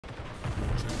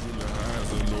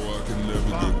I can never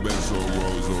get back, so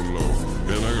rolls on low.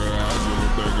 And I got eyes on the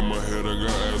back of my head, I got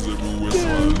eyes everywhere, so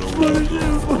I know where to go.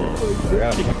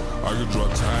 I can drop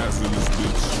ties in this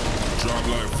bitch, drop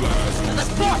like flies in this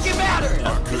bitch. Doesn't fucking matter,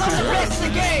 because I'm the best in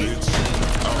the game.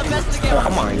 I'm the best in the game.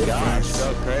 Oh my gosh, so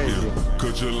crazy.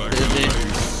 Cut you like a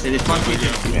lace. Did it fucking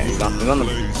yeah, he's on the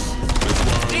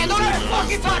Man, don't ever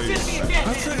fucking talk to me again,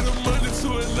 man.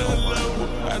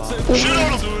 Shit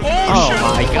on him! Oh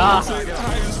my god.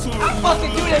 I'm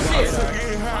fucking doing that shit.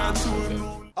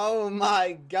 Oh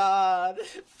my god.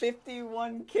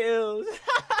 51 kills.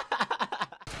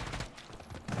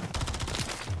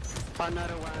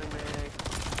 Another one, man.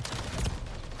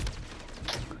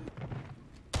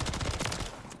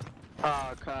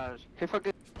 Oh gosh. He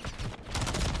fucking.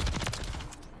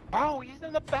 Oh, he's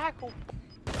in the back.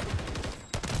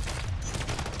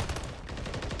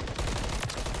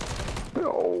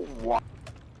 Oh, what?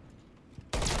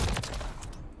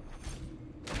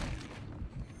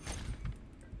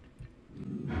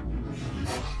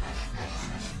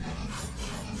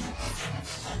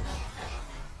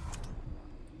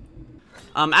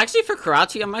 Actually for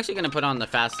Karachi, I'm actually gonna put on the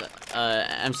fast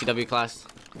MCW class.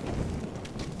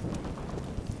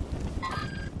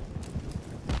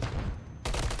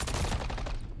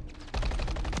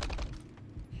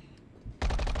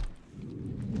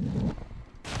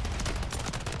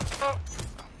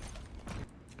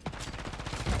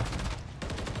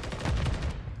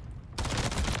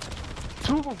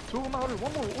 Two of them out here,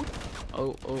 one more.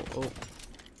 Oh.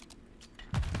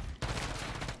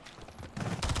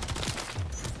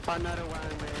 Another one,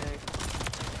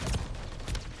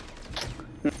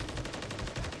 man.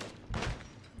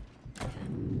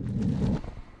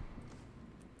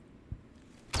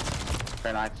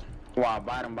 Very nice. Wow,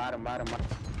 bottom.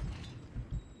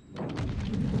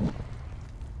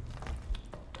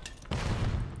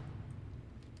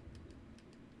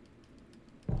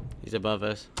 He's above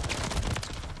us.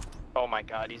 Oh my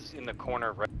god, he's in the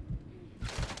corner right.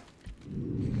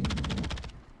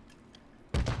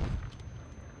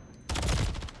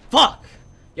 Fuck!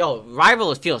 Yo,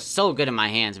 Rival feels so good in my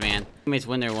hands, man. Teammates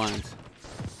win their ones.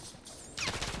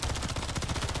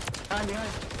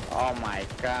 Oh my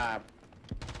god.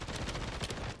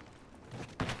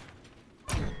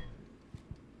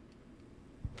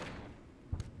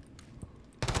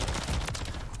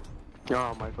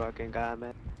 Oh my fucking god,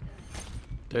 man.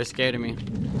 They're scared of me.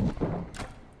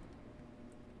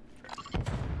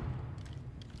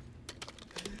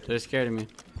 They're scared of me.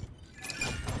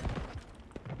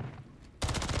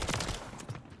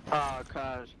 Oh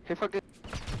gosh. He fucking.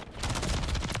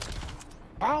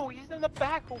 Oh, he's in the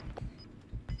back.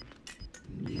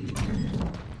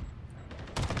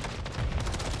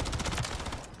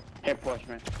 Hit push,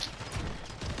 man.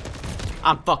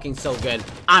 I'm fucking so good.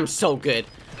 I'm so good.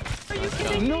 Are you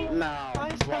kidding me? No.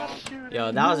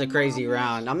 Yo, that was a crazy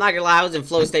round. I'm not gonna lie, I was in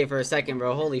flow state for a second,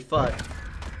 bro. Holy fuck.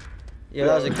 Yo,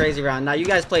 that was a crazy round. Now, you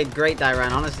guys played great that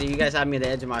round. Honestly, you guys had me at the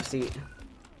edge of my seat.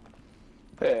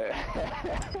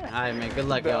 Alright, man. Good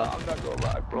luck, yo. I'm not gonna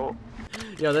lie, bro.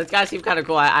 Yo, this guy seemed kind of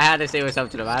cool. I had to say what's up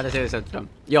to them.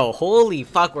 Yo, holy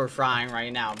fuck, we're frying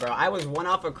right now, bro. I was one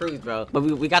off a cruise, bro. But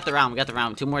we got the round.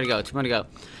 Two more to go.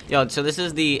 Yo, so this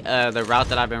is the route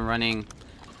that I've been running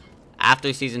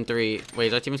after season 3. Wait,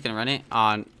 is our teammates gonna run it?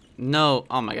 No.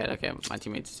 Oh my god. Okay, my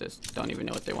teammates just don't even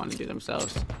know what they want to do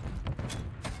themselves.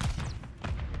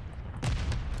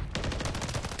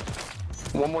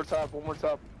 One more top.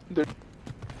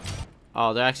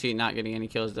 Oh, they're actually not getting any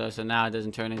kills though, so now it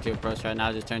doesn't turn into a pro strat. Now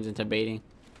it just turns into baiting.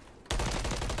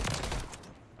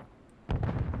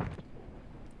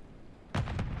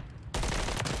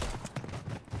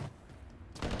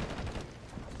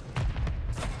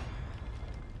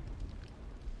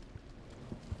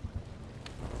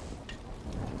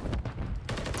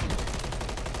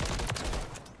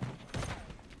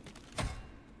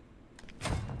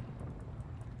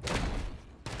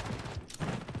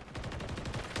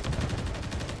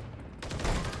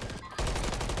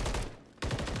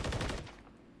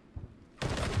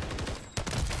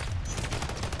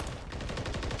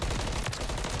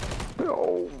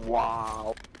 Oh,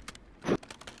 wow.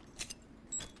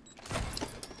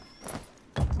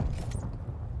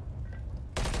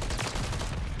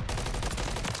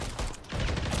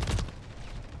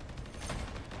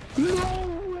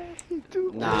 No way,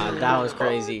 dude. Nah, that was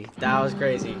crazy.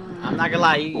 I'm not gonna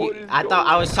lie. I thought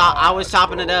I was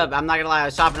chopping it up. I'm not gonna lie. I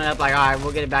was chopping it up like, all right,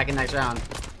 we'll get it back in next round.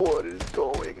 What is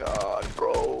going on,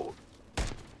 bro?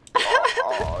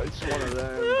 Oh, it's one of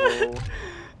them,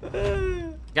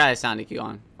 bro. Got a sound EQ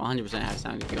on. 100% has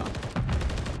sound EQ on.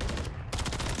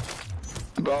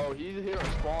 Bro, he's here on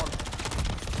spawn.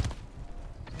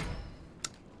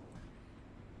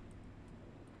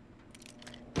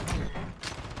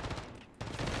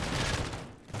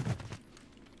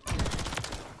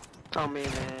 Oh, me,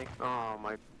 man. Oh,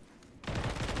 my.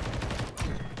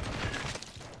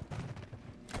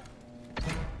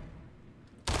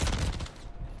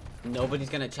 Nobody's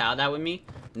gonna chow that with me.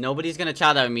 Nobody's gonna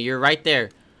chow that with me. You're right there.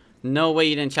 No way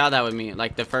you didn't chow that with me.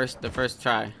 Like the first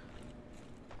try.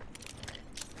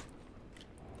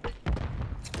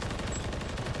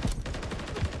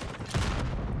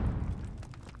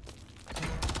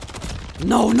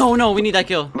 No, no, no. We need that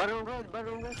kill. Bedroom red,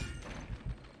 bedroom red.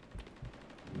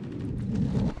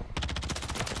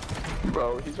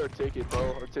 Bro, he's our ticket,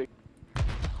 bro. Our ticket.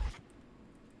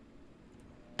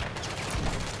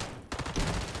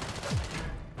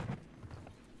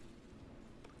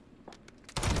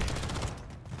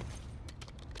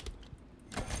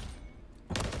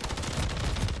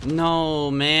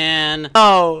 No, man.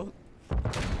 Oh.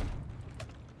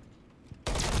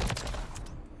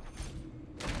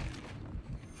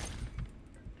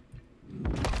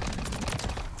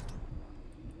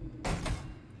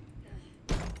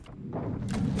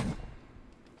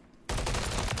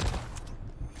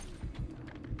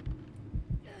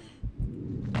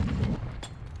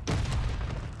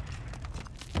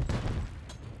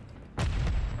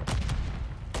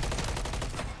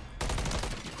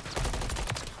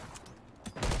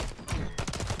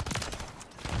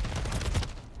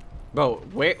 Bro,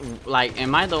 where, like,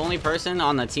 am I the only person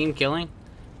on the team killing?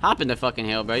 Hop in the fucking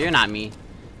hill, bro. You're not me.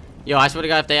 Yo, I swear to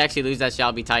God, if they actually lose that shit,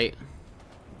 I'll be tight.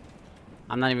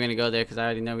 I'm not even gonna go there because I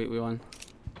already know we won.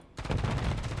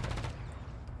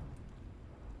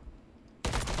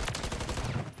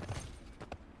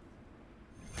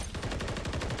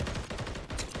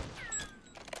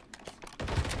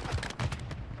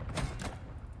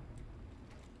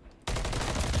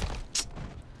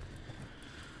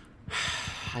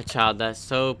 I chowed that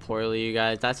so poorly, you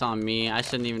guys. That's on me. I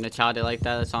shouldn't even have chowed it like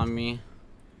that. That's on me.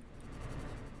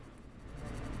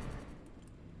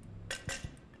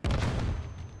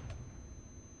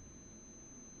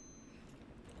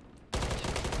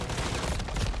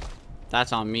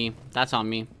 That's on me. That's on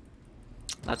me.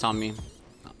 That's on me.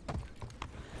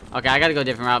 Okay, I gotta go a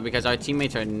different route because our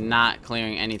teammates are not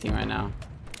clearing anything right now.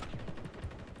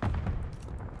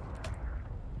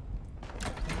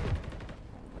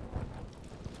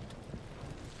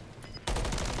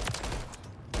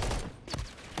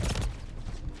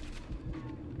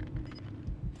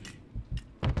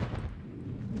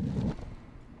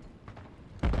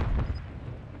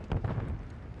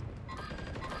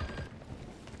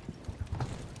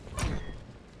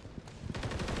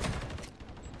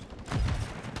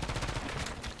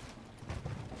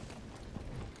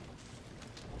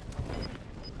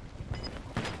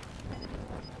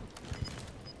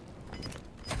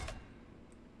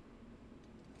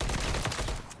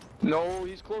 No,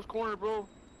 he's close corner, bro.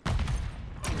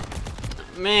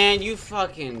 Man, you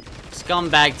fucking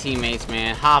scumbag teammates,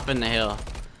 man. Hop in the hill.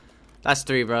 That's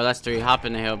 3, bro. That's 3. Hop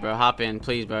in the hill, bro. Hop in,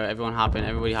 please, bro. Everyone hop in.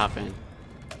 Everybody hop in.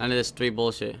 None of this 3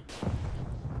 bullshit.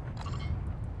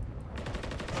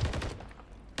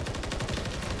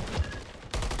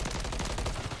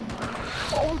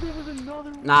 Oh, there was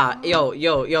another one. Nah,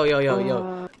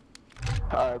 yo.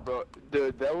 Alright, bro.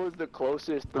 Dude, that was the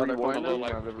closest 3-1 game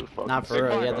I've ever fucking Not for seen,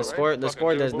 real. Yeah, bro. the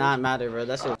score does not matter, bro.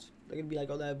 That's it. They're gonna be like,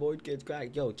 oh, that void kid's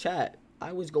cracked. Yo, chat.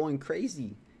 I was going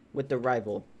crazy with the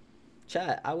rival.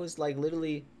 Chat. I was like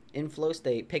literally in flow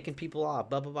state, picking people off,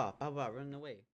 blah blah blah, blah blah, running away.